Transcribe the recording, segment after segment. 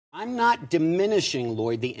I'm not diminishing,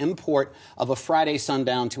 Lloyd, the import of a Friday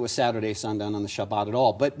sundown to a Saturday sundown on the Shabbat at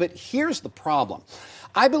all. But here's the problem.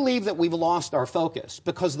 I believe that we've lost our focus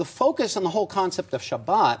because the focus on the whole concept of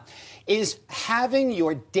Shabbat is having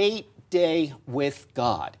your date day with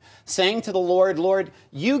God, saying to the Lord, Lord,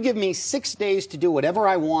 you give me 6 days to do whatever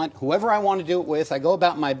I want, whoever I want to do it with, I go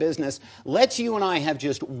about my business. Let's you and I have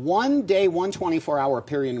just 1 day, 1 24-hour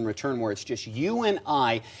period in return where it's just you and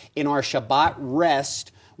I in our Shabbat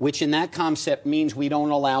rest, which in that concept means we don't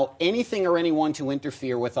allow anything or anyone to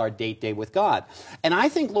interfere with our date day with God. And I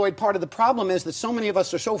think, Lloyd, part of the problem is that so many of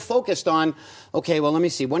us are so focused on, okay, well, let me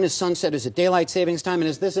see, when is sunset? Is it daylight savings time? And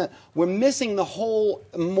is this we're missing the whole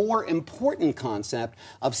more important concept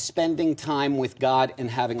of spending time with God and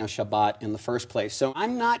having a Shabbat in the first place. So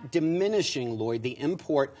I'm not diminishing, Lloyd, the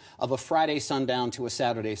import of a Friday sundown to a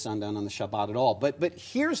Saturday sundown on the Shabbat at all. But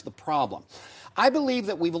here's the problem. I believe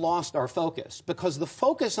that we've lost our focus because the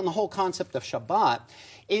focus on the whole concept of Shabbat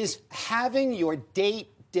is having your date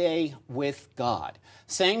day with God,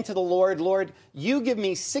 saying to the Lord, Lord, you give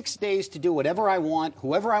me 6 days to do whatever I want,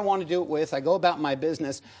 whoever I want to do it with, I go about my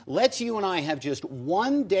business. Let's you and I have just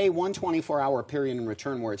 1 day, 1 24-hour period in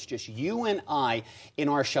return where it's just you and I in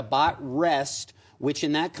our Shabbat rest, which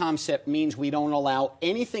in that concept means we don't allow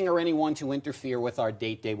anything or anyone to interfere with our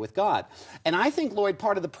date day with God. And I think, Lloyd,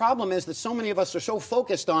 part of the problem is that so many of us are so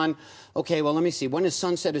focused on, okay, well, let me see, when is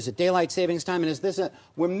sunset? Is it daylight savings time? And is this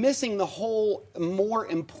we're missing the whole more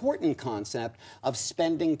important concept of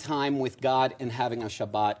spending time with God and having a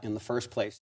Shabbat in the first place.